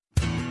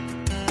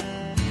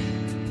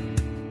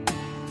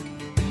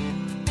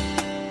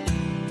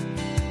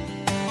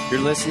You're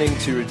listening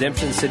to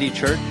Redemption City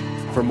Church.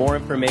 For more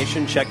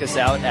information, check us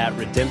out at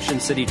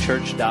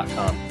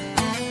redemptioncitychurch.com.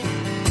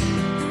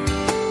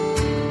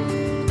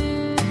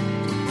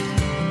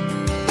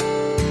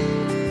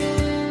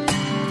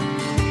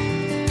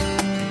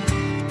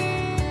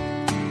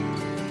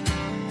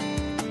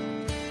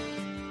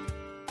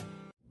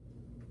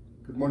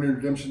 Good morning,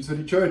 Redemption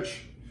City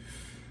Church.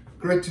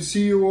 Great to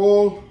see you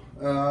all.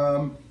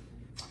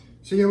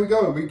 So here we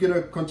go. We're going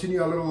to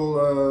continue our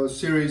little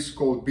series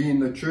called Be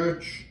in the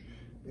Church.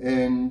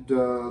 And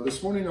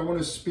this morning I want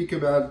to speak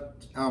about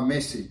our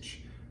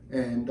message.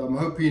 And I'm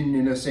hoping,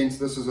 in a sense,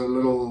 this is a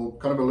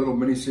little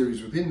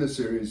mini-series within the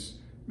series,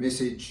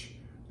 message,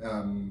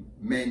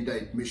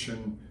 mandate,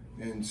 mission.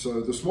 And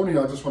so this morning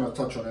I just want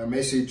to touch on our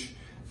message.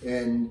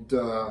 And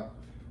I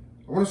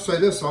want to say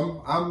this,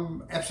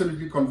 I'm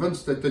absolutely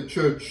convinced that the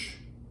church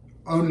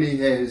only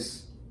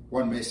has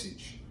one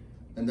message,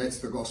 and that's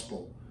the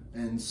gospel.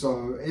 And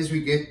so as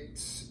we get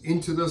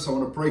into this, I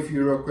want to pray for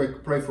you real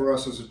quick, pray for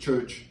us as a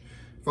church.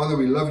 Father,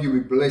 we love you, we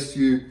bless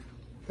you.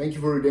 Thank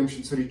you for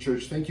Redemption City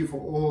Church. Thank you for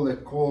all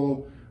that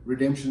call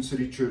Redemption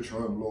City Church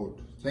home, Lord.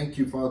 Thank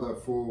you, Father,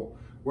 for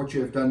what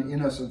you have done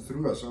in us and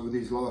through us over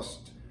these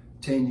last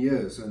 10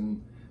 years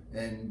and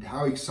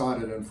how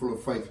excited and full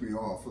of faith we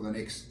are for the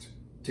next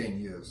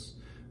 10 years.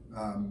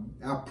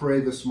 Our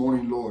prayer this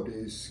morning, Lord,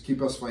 is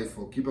keep us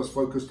faithful, keep us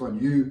focused on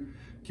you,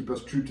 keep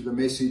us true to the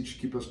message,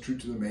 keep us true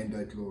to the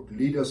mandate, Lord.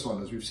 Lead us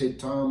on, as we've said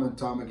time and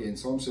time again,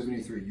 Psalm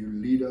 73, you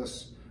lead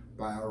us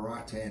by our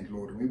right hand,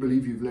 Lord. And we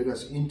believe you've led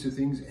us into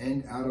things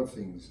and out of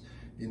things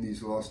in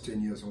these last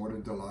 10 years. And what a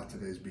delight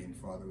it has been,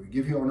 Father. We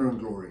give you honor and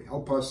glory.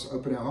 Help us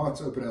open our hearts,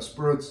 open our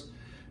spirits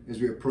as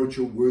we approach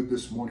your word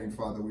this morning,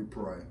 Father, we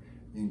pray.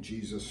 In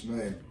Jesus'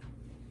 name.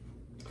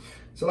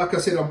 So like I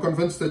said, I'm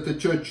convinced that the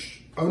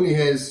church only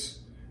has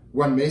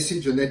one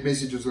message, and that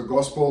message is the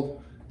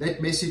gospel.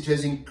 That message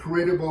has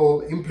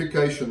incredible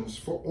implications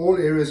for all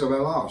areas of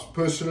our lives,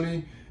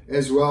 personally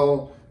as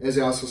well as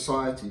our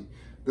society.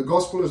 The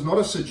gospel is not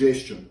a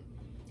suggestion.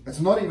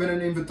 It's not even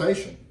an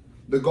invitation.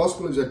 The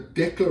gospel is a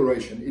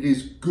declaration. It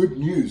is good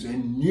news,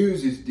 and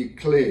news is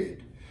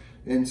declared.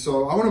 And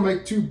so I want to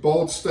make two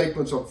bold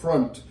statements up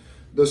front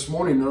this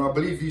morning, and I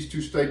believe these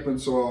two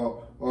statements are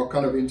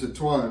kind of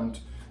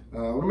intertwined.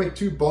 I want to make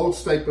two bold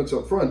statements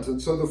up front.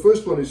 And so the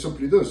first one is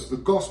simply this: the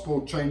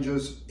gospel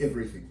changes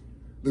everything.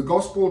 The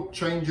gospel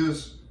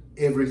changes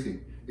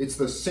everything. It's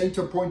the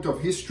center point of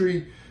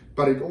history,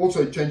 but it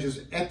also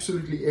changes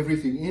absolutely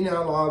everything in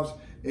our lives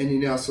and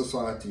in our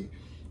society.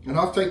 And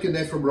I've taken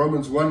that from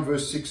Romans 1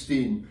 verse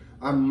 16.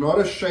 I'm not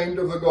ashamed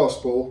of the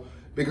gospel,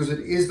 because it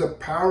is the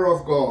power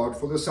of God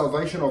for the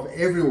salvation of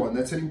everyone.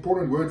 That's an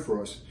important word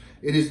for us.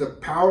 It is the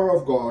power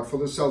of God for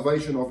the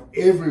salvation of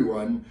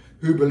everyone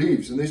who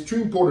believes. And there's two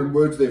important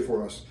words there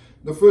for us.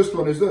 The first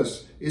one is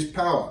this, is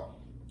power.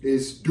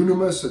 Is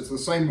dunamis. It's the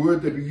same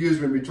word that we use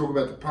when we talk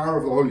about the power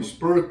of the Holy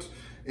Spirit.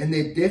 And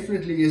there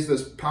definitely is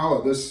this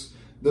power, this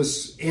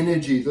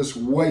energy, this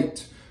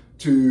weight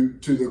to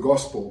the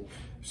gospel.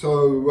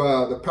 So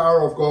the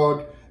power of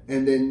God.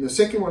 And then the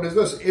second one is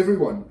this,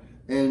 everyone.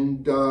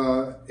 And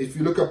if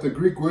you look up the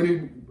Greek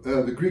wording,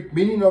 the Greek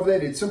meaning of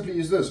that, it simply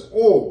is this: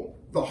 all,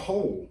 the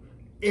whole,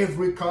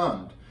 every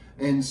kind.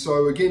 And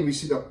so again, we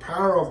see the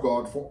power of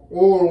God for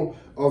all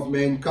of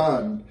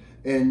mankind.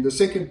 And the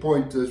second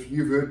point, as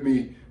you've heard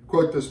me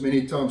quote this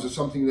many times, is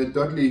something that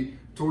Dudley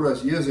taught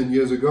us years and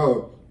years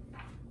ago.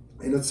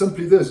 And it's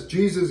simply this: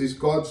 Jesus is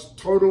God's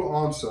total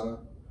answer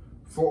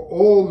for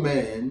all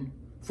man,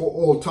 for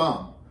all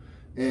time.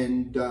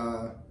 And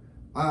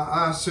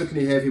I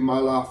certainly have in my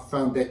life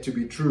found that to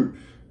be true.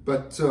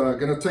 But I'm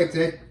going to take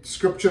that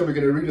scripture. We're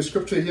going to read a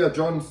scripture here,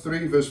 John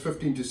 3 verse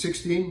 15 to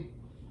 16.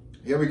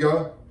 Here we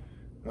go.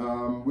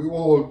 We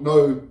all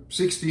know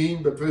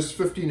 16, but verse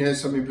 15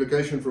 has some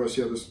implication for us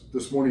here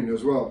this morning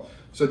as well.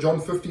 So John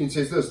 15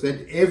 says this,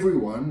 that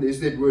everyone, there's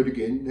that word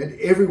again, that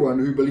everyone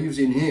who believes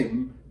in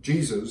him,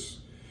 Jesus,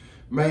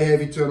 may have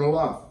eternal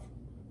life.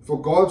 For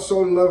God so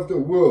loved the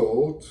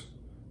world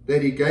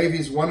that he gave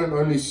his one and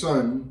only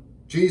Son,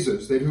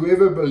 Jesus, that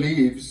whoever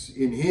believes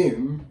in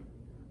him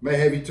may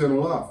have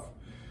eternal life.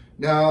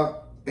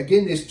 Now,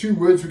 again, there's two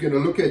words we're going to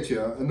look at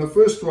here. And the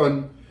first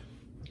one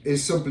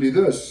is simply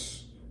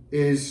this,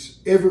 is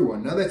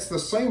everyone. Now, that's the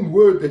same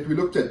word that we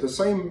looked at, the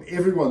same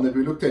everyone that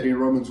we looked at in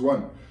Romans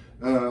 1.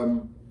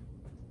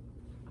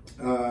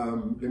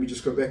 Let me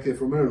just go back there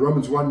for a minute.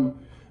 Romans 1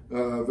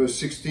 verse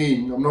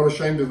 16, I'm not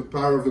ashamed of the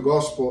power of the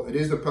gospel. It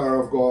is the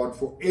power of God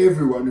for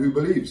everyone who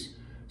believes.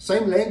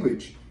 Same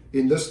language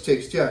in this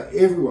text here,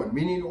 everyone,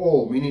 meaning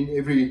all, meaning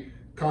every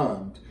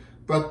kind.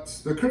 But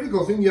the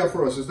critical thing here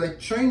for us is they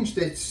changed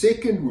that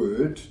second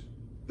word.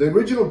 The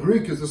original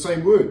Greek is the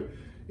same word.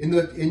 In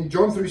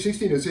John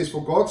 3:16 it says,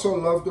 for God so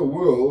loved the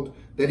world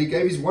that he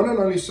gave his one and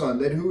only Son,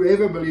 that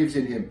whoever believes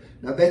in him.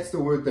 Now that's the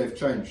word they've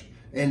changed.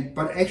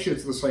 But actually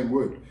it's the same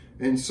word.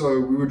 And so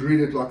we would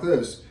read it like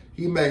this: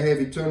 he may have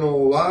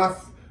eternal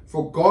life,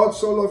 for God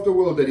so loved the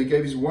world that he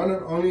gave his one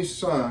and only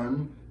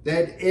Son,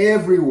 that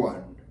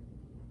everyone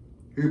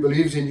who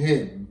believes in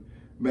him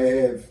may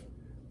have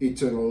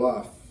eternal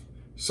life.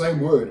 Same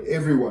word,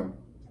 everyone,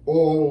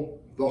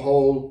 all, the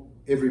whole,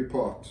 every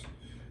part.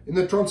 In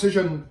the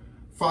transition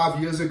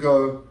 5 years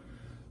ago,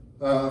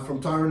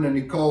 from Tyrone and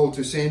Nicole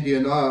to Sandy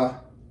and I,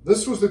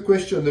 this was the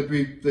question that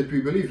we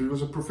believed. It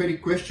was a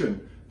prophetic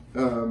question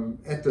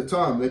at the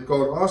time that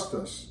God asked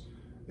us.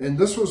 And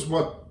this was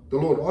what the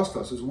Lord asked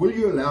us, is, will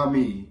you allow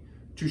me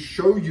to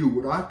show you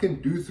what I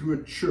can do through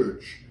a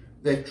church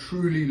that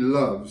truly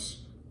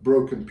loves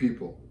broken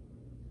people?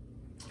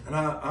 And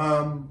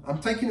I'm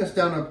taking us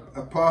down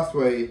a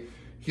pathway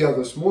here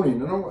this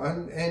morning.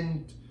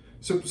 And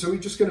so we're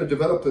just going to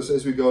develop this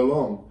as we go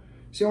along.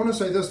 See, I want to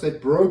say this,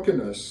 that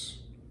brokenness,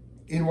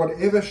 in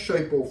whatever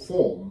shape or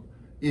form,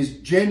 is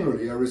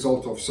generally a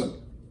result of sin.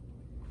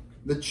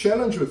 The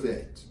challenge with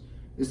that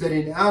is that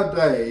in our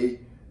day,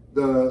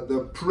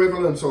 the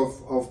prevalence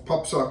of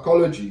pop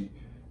psychology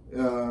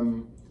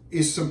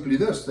is simply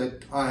this,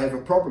 that I have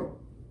a problem.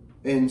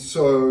 And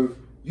so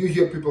you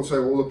hear people say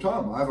all the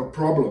time, I have a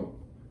problem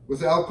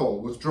with alcohol,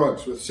 with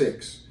drugs, with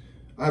sex.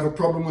 I have a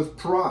problem with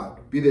pride,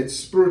 be that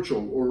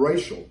spiritual or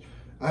racial.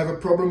 I have a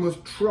problem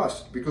with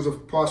trust because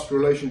of past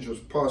relationships,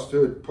 past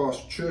hurt,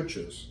 past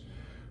churches.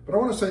 But I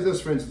want to say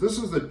this, friends, this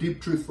is the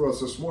deep truth for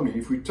us this morning.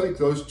 If we take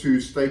those two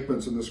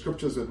statements and the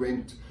scriptures that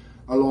went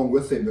along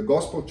with them, the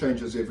gospel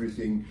changes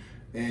everything,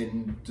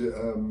 and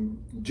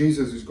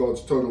Jesus is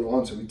God's total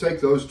answer. We take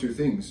those two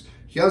things.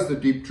 Here's the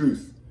deep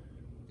truth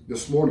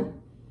this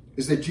morning,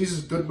 is that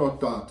Jesus did not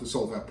die to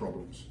solve our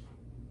problems.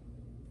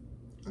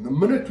 And the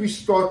minute we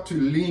start to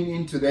lean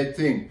into that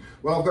thing,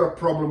 well, I've got a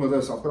problem with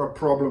this, I've got a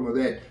problem with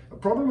that. A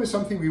problem is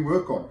something we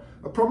work on.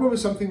 A problem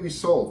is something we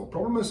solve. A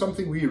problem is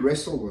something we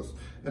wrestle with.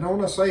 And I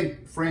want to say,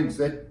 friends,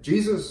 that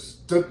Jesus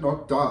did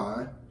not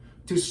die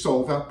to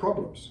solve our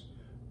problems.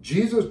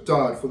 Jesus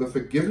died for the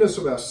forgiveness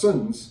of our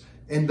sins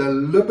and the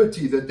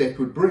liberty that that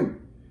would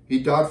bring. He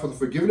died for the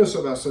forgiveness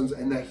of our sins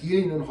and the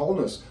healing and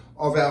wholeness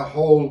of our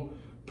whole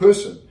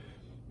person.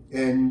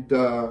 And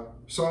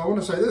so I want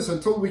to say this,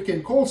 until we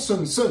can call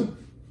sin, sin,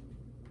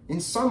 in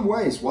some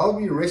ways, while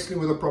we're wrestling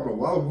with a problem,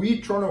 while we're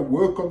trying to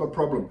work on the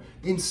problem,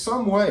 in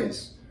some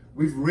ways,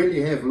 we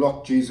really have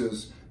locked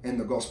Jesus and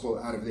the gospel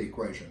out of the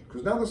equation.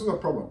 Because now this is a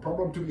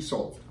problem to be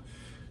solved.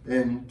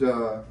 And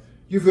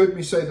you've heard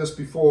me say this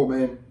before,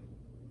 man.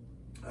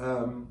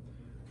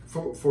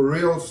 For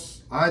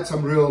reals, I had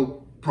some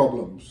real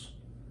problems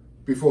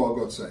before I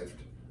got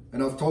saved.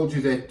 And I've told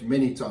you that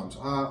many times.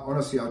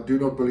 Honestly, I do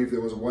not believe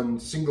there was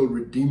one single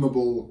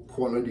redeemable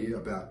quality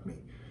about me.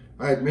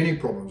 I had many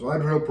problems. I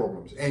had real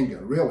problems. Anger,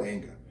 real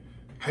anger.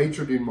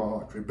 Hatred in my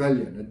heart,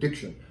 rebellion,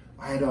 addiction.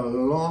 I had a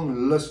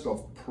long list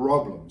of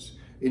problems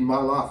in my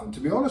life. And to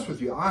be honest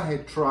with you, I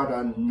had tried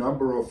a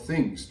number of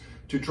things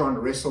to try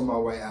and wrestle my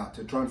way out,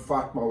 to try and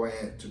fight my way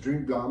out, to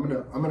dream, I'm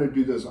gonna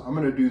do this, I'm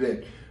gonna do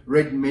that.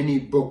 Read many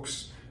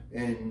books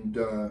and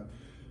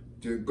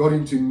got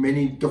into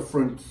many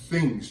different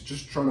things,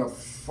 just trying to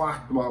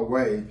fight my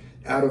way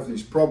out of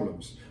these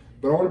problems.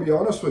 But I want to be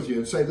honest with you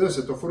and say this,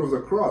 at the foot of the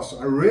cross,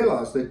 I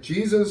realized that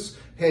Jesus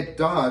had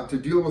died to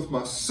deal with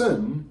my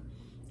sin,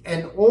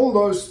 and all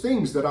those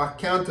things that I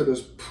counted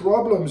as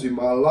problems in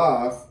my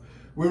life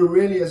were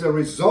really as a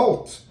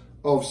result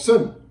of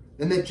sin.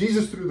 And that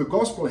Jesus, through the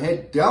gospel,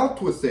 had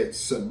dealt with that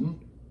sin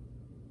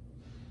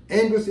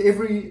and with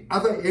every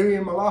other area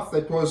in my life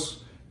that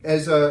was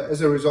as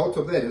a result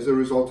of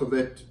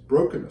that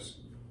brokenness.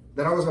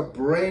 That I was a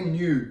brand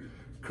new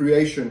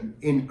creation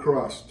in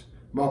Christ.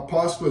 My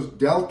past was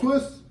dealt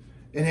with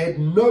and had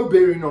no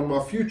bearing on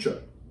my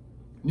future.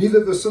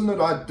 Neither the sin that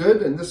I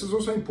did, and this is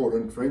also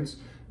important, friends,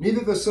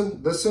 neither the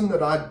sin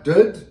that I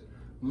did,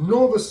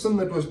 nor the sin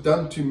that was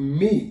done to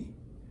me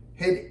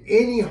had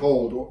any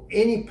hold or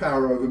any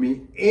power over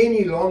me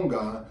any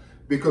longer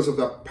because of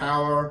the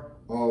power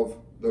of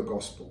the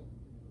gospel.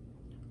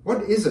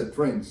 What is it,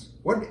 friends?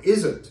 What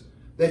is it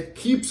that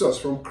keeps us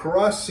from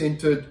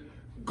Christ-centered,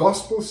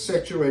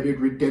 gospel-saturated,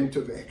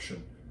 redemptive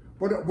action?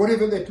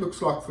 Whatever that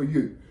looks like for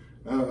you.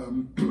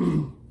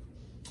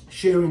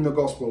 Sharing the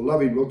gospel,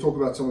 loving, we'll talk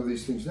about some of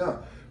these things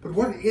now. But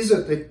what is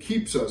it that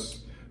keeps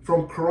us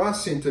from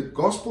Christ-centered,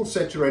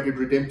 gospel-saturated,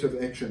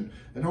 redemptive action?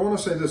 And I want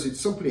to say this, it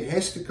simply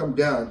has to come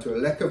down to a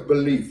lack of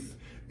belief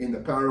in the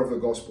power of the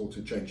gospel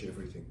to change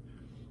everything.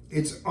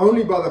 It's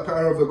only by the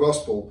power of the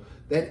gospel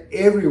that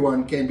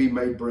everyone can be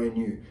made brand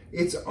new.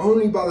 It's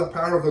only by the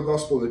power of the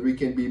gospel that we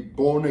can be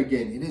born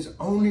again. It is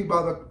only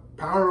by the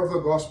power of the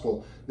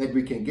gospel that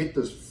we can get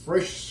this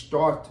fresh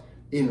start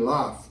in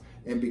life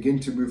and begin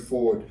to move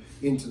forward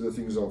into the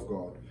things of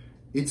God.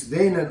 It's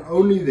then and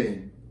only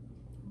then,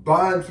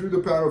 by and through the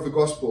power of the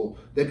gospel,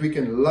 that we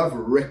can love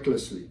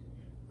recklessly.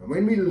 And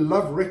when we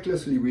love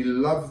recklessly, we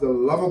love the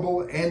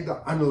lovable and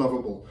the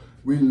unlovable.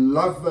 We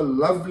love the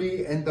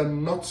lovely and the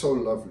not so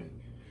lovely.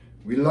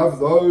 We love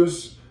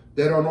those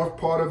that are not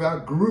part of our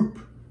group.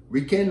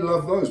 We can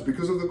love those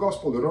because of the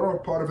gospel that are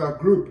not part of our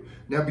group.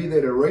 Now, be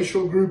that a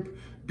racial group,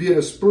 be it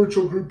a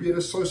spiritual group, be it a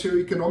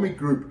socioeconomic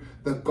group,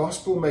 the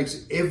gospel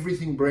makes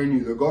everything brand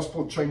new. The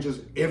gospel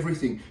changes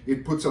everything.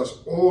 It puts us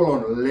all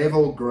on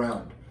level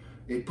ground.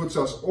 It puts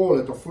us all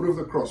at the foot of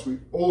the cross. We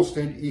all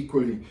stand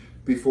equally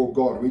before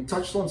God. We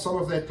touched on some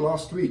of that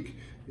last week,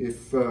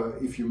 if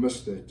you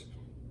missed that.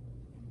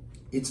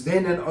 It's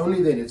then and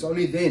only then, it's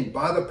only then,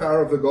 by the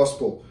power of the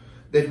gospel,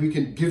 that we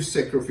can give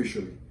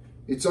sacrificially.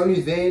 It's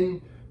only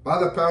then, by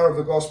the power of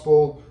the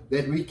gospel,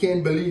 that we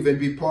can believe and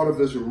be part of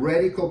this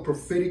radical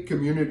prophetic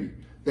community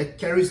that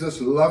carries this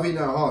love in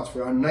our hearts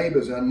for our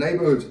neighbors, our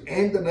neighborhoods,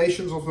 and the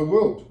nations of the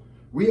world.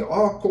 We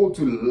are called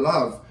to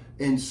love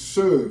and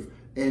serve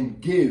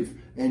and give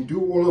and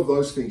do all of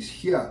those things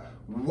here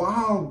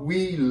while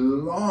we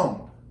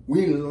long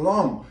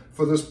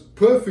for this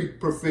perfect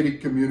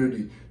prophetic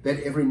community that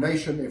every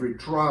nation, every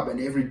tribe, and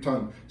every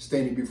tongue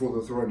standing before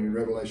the throne in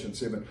Revelation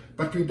 7.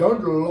 But we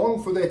don't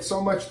long for that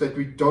so much that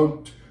we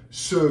don't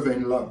serve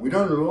and love. We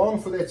don't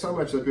long for that so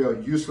much that we are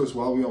useless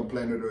while we're on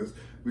planet Earth.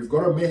 We've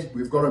got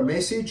a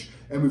message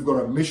and we've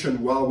got a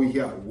mission while we're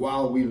here,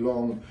 while we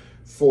long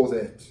for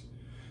that.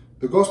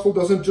 The gospel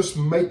doesn't just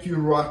make you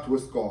right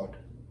with God.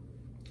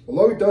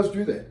 Although it does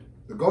do that.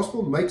 The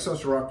gospel makes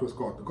us right with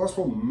God. The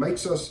gospel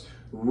makes us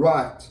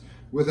right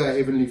with our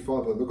Heavenly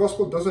Father. The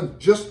gospel doesn't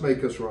just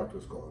make us right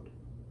with God.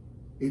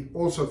 It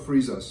also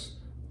frees us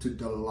to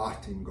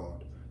delight in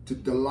God, to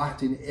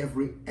delight in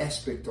every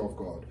aspect of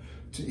God,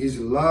 to His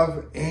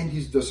love and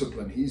His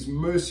discipline, His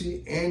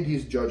mercy and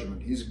His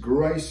judgment, His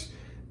grace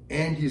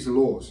and His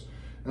laws.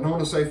 And I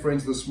want to say,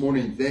 friends, this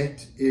morning,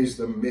 that is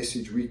the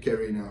message we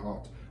carry in our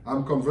heart.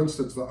 I'm convinced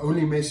it's the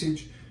only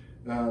message.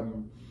 A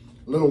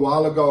little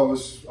while ago,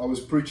 I was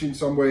preaching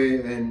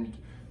somewhere and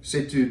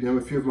said to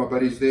a few of my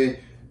buddies there,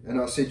 and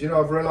I said,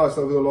 I've realized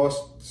over the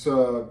last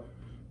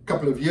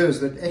couple of years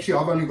that actually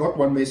I've only got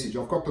one message.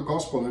 I've got the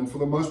gospel, and for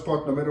the most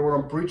part, no matter what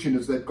I'm preaching,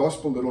 it's that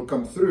gospel that'll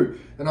come through.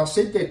 And I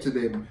said that to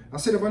them. I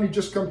said, I've only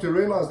just come to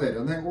realize that.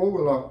 And they all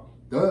were like,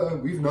 duh,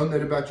 we've known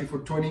that about you for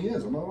 20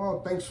 years. I'm like,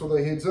 well, thanks for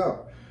the heads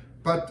up.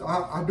 But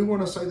I do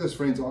want to say this,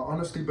 friends. I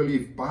honestly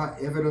believe by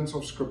evidence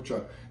of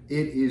Scripture,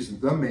 it is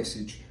the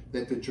message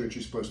that the church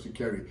is supposed to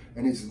carry.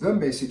 And it's the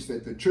message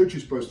that the church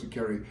is supposed to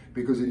carry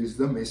because it is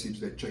the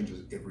message that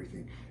changes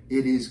everything.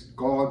 It is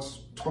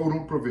God's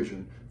total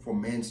provision for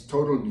man's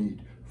total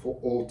need for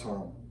all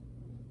time.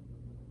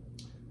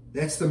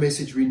 That's the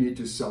message we need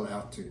to sell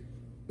out to.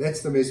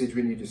 That's the message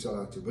we need to sell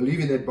out to.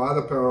 Believing that by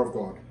the power of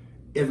God,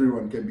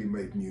 everyone can be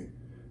made new.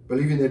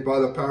 Believing that by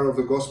the power of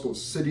the gospel,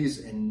 cities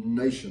and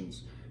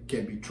nations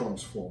can be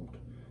transformed.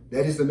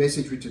 That is the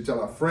message we to tell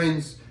our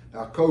friends,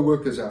 our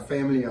co-workers, our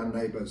family, our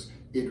neighbors.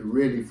 It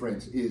really,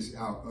 friends, is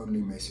our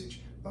only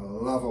message. The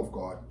love of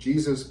God.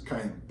 Jesus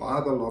came by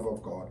the love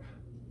of God,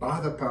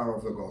 by the power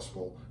of the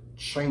gospel,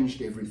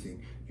 changed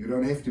everything. You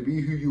don't have to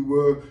be who you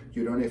were.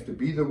 You don't have to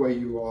be the way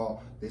you are.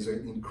 There's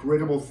an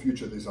incredible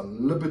future. There's a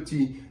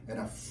liberty and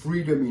a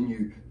freedom in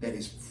you that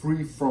is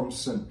free from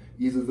sin.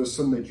 Either the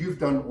sin that you've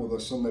done or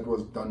the sin that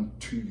was done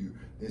to you.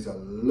 There's a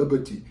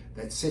liberty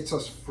that sets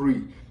us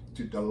free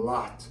to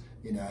delight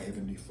in our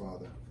Heavenly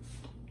Father.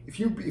 If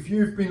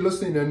you've been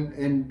listening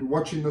and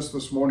watching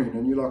this morning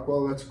and you're like,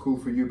 well, that's cool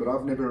for you, but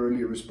I've never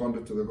really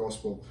responded to the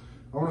gospel.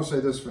 I want to say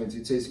this, friends.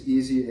 It's as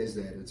easy as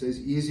that. It's as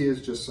easy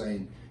as just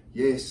saying,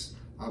 yes,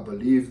 I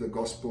believe the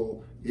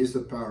gospel is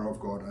the power of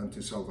God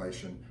unto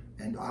salvation,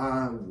 and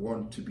I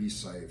want to be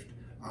saved.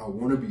 I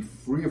want to be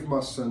free of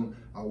my sin.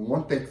 I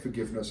want that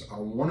forgiveness. I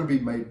want to be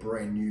made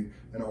brand new,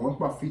 and I want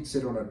my feet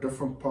set on a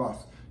different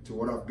path to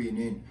what I've been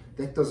in.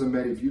 That doesn't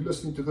matter if you're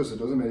listening to this. It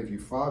doesn't matter if you're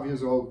 5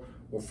 years old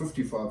or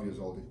 55 years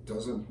old. It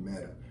doesn't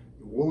matter.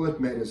 All that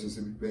matters is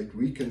that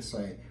we can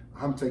say,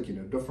 I'm taking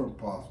a different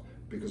path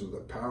because of the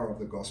power of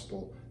the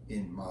gospel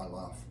in my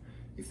life.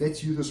 If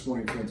that's you this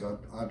morning, friends,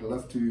 I'd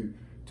love to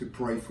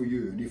pray for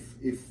you. And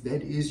if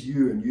that is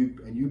you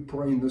and you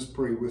praying this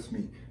prayer with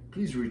me,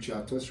 please reach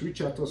out to us.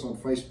 Reach out to us on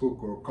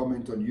Facebook or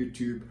comment on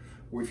YouTube.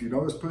 Or if you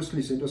know us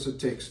personally, send us a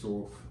text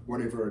or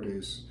whatever it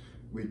is.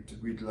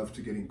 We'd love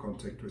to get in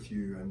contact with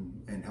you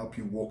and help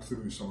you walk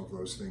through some of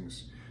those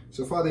things.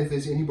 So, Father, if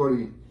there's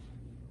anybody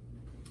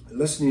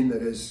listening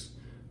that has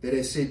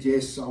said,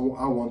 yes, I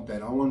want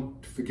that. I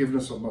want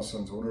forgiveness of my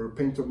sins. I want to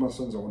repent of my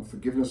sins. I want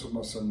forgiveness of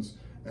my sins.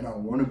 And I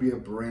want to be a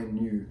brand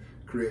new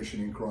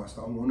creation in Christ.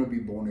 I want to be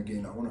born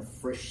again. I want a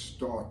fresh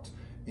start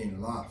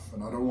in life.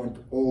 And I don't want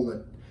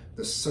all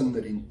the sin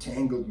that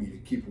entangled me to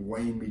keep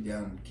weighing me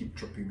down and keep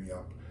tripping me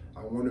up.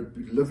 I want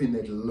to live in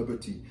that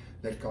liberty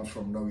that comes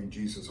from knowing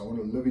Jesus. I want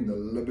to live in the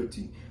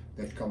liberty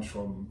that comes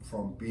from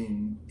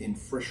being in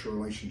fresh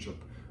relationship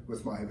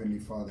with my Heavenly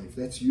Father. If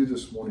that's you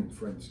this morning,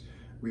 friends,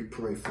 we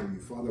pray for you.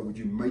 Father, would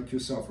you make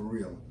yourself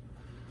real?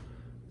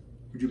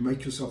 Would you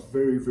make yourself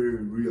very, very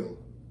real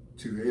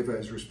to whoever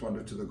has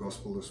responded to the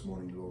gospel this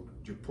morning, Lord?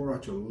 Would you pour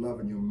out your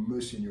love and your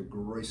mercy and your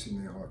grace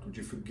in their heart? Would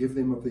you forgive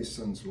them of their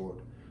sins, Lord?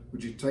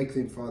 Would you take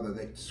them, Father,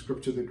 that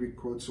scripture that we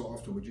quote so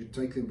often, would you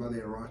take them by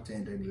their right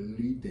hand and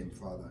lead them,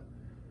 Father,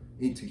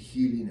 into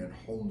healing and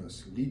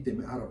wholeness. Lead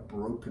them out of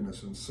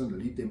brokenness and sin.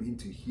 Lead them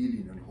into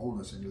healing and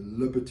wholeness and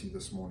liberty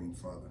this morning,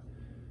 Father.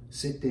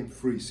 Set them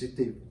free. Set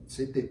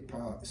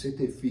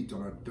their feet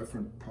on a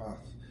different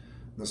path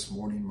this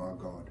morning, my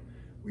God.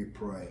 We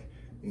pray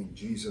in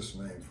Jesus'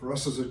 name. For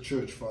us as a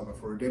church, Father,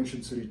 for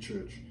Redemption City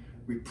Church,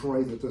 we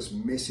pray that this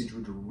message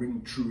would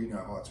ring true in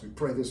our hearts. We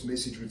pray this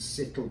message would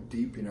settle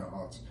deep in our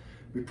hearts.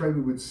 We pray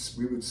we would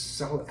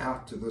sell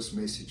out to this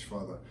message,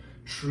 Father,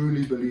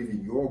 truly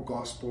believing your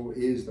gospel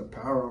is the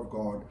power of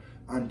God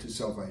unto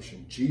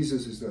salvation.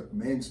 Jesus is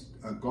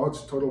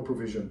God's total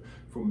provision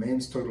for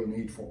man's total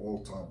need for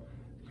all time.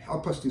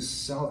 Help us to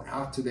sell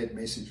out to that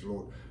message,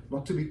 Lord,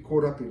 not to be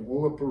caught up in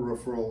all the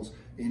peripherals,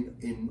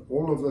 in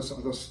all of this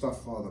other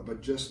stuff, Father,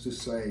 but just to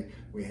say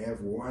we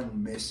have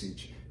one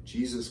message.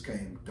 Jesus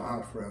came,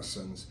 died for our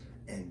sins,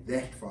 and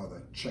that,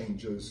 Father,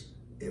 changes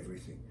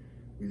everything.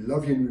 We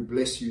love you and we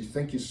bless you.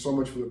 Thank you so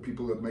much for the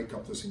people that make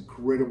up this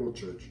incredible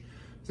church.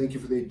 Thank you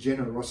for their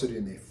generosity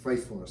and their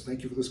faithfulness.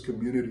 Thank you for this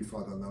community,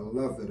 Father, and the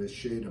love that is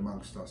shared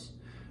amongst us.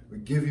 We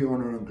give you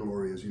honor and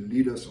glory as you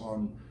lead us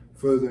on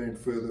further and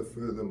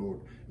further,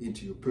 Lord,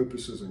 into your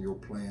purposes and your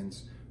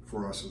plans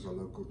for us as a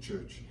local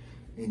church.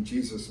 In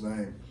Jesus'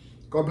 name.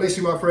 God bless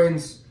you, my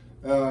friends.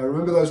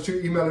 Remember those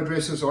 2 email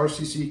addresses,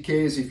 RCC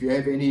Cares, if you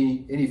have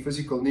any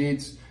physical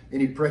needs,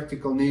 any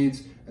practical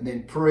needs, and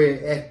then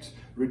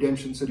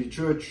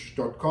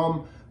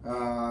prayer@redemptioncitychurch.com.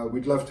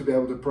 We'd love to be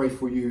able to pray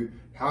for you,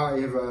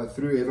 however,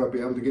 be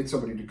able to get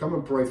somebody to come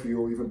and pray for you,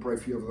 or even pray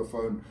for you over the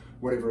phone,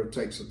 whatever it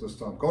takes at this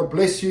time. God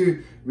bless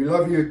you. We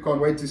love you.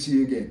 Can't wait to see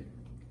you again.